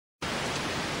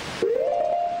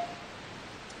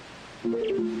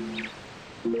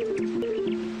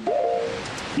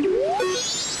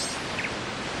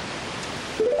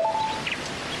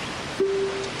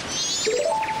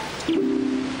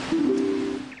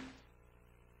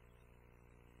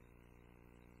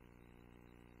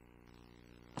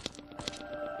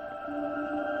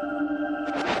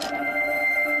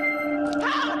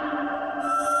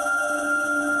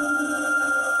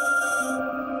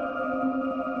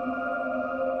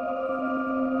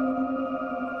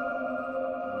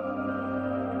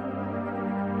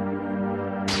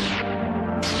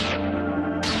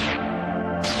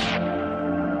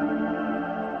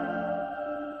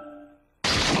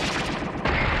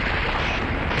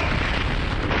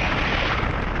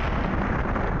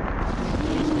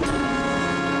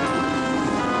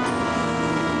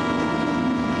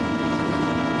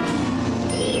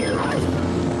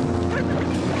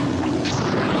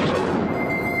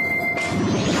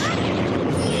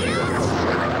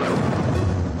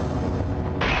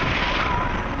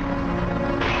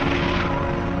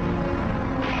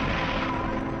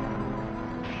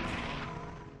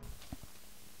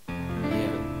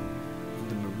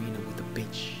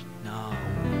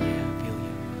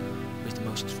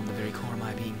From the very core of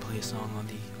my being, play a song on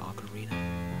the Ocarina.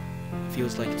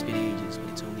 Feels like it's been ages, but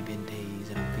it's only been days,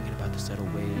 and I'm thinking about the subtle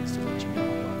ways to let you know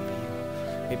how I feel.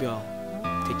 Maybe I'll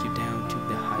take you down to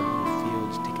the Highrule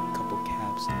fields, take a couple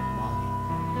cabs and a molly.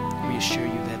 Reassure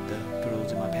you that the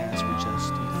girls in my past were just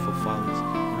youthful follies,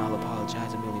 and I'll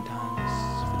apologize a million times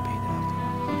for the pain that I've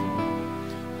done. Even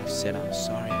though I've said I'm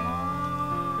sorry,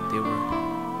 they were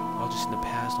all just in the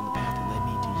past on the path that led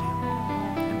me to you.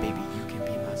 And baby, you can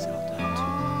be my Zelda too.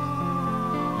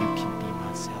 You can be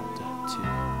my Zelda too.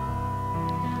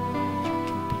 You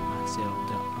can be my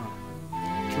Zelda.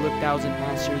 Kill 1,000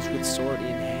 monsters with sword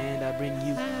in hand. I bring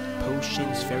you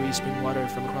potions, fairies, spring water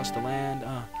from across the land.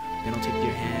 Then I'll take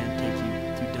your hand, take you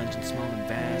through dungeons small and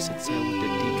vast, and sail with the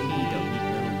decoy, don't need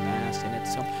no mask. And at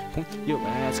some point you'll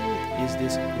ask, is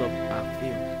this love I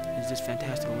feel? Is this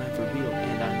fantastical land for real?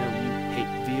 And I know you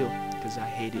hate veal, cause I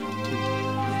hate it too.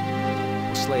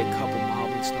 We'll slay a couple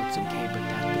moblins, snort some K, but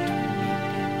that's between me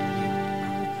and you.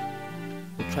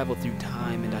 We'll travel through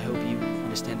time, and I hope you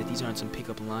understand that these aren't some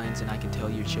pickup lines, and I can tell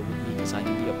you're chill with me, cause I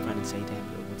can be upfront and say, damn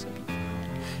girl, what's up, you fine?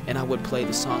 And I would play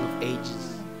the song of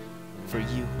ages for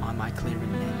you on my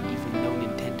clarinet, even though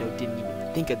Nintendo didn't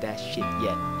even think of that shit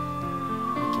yet.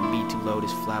 We can be two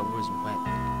lotus flowers wet,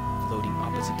 floating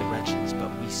opposite directions,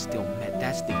 but we still met.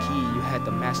 That's the key. You had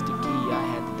the master key, I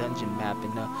had the dungeon map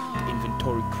and the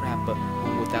inventory crap, but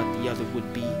one without the other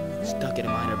would be stuck at a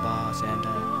minor boss. And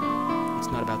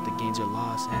it's not about the gains or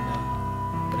loss, and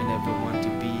but I never want to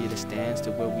be at a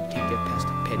standstill where we can't get past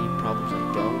the petty problems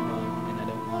that go on. And I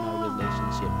don't want our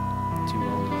relationship to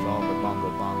involve a bongo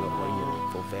or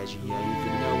your full veggie.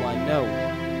 Even though I know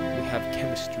we have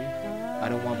chemistry, I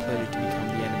don't want pleasure to become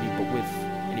the enemy, but with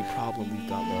any problem we've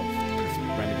got love, the perfect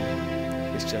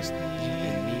remedy. It's just you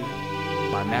and me,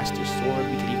 my master sword.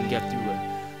 We could even get through a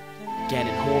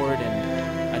Ganon horde,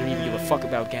 and I don't even give a fuck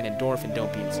about Ganondorf, and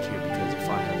don't be insecure, because if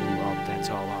I have you, that's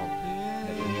all I'll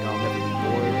never need. I'll never be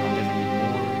bored, I'll never be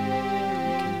bored.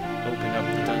 You can open up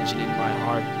the dungeon in my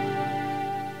heart,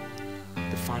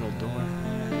 the final door,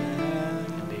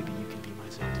 and baby, you can be my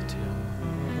Zelda too.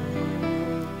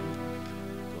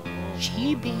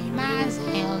 She be my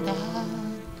Zelda.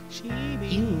 She be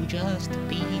You just a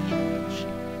bitch.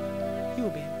 you a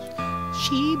bitch.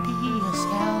 She be a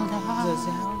Zelda. The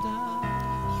Zelda.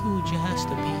 You just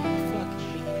a bitch.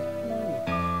 Fucking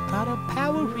bitch. Got a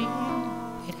power ring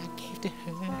that I gave to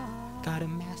her. Got a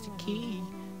master key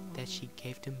that she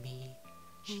gave to me.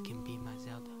 She can be my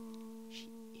Zelda. She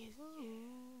is, yeah.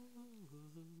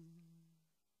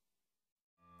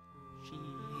 She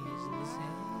is the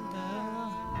Zelda.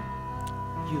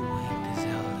 You ain't the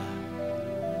Zelda.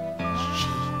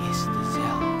 She is the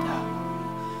Zelda.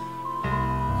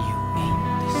 You ain't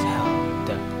the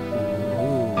Zelda.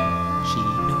 Ooh, she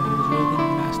knows where the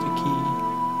master key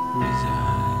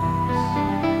resides.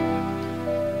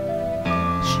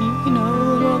 She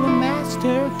knows where the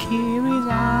master key resides.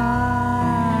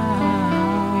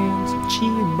 She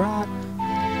brought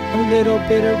a little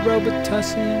bit of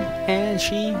Robitussin, and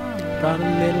she brought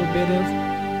a little bit of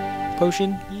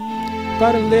potion.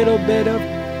 Brought a little bit of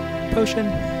potion.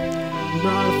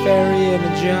 Brought a fairy in a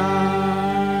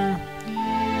jar.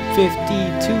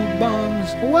 52 bombs.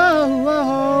 Whoa,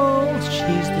 whoa.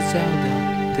 She's the Zelda.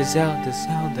 The Zelda.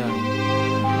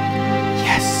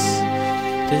 Yes.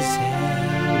 The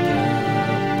Zelda.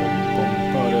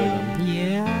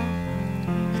 Yeah.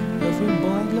 Every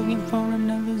boy looking for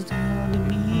another Zelda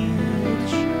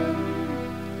bitch.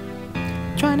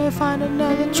 Trying to find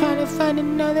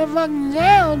another fucking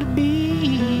Zelda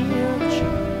beach.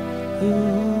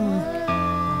 Ooh,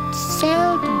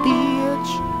 Zelda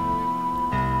beach.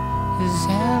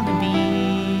 Zelda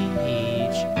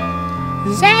beach.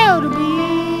 Zelda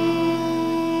beach.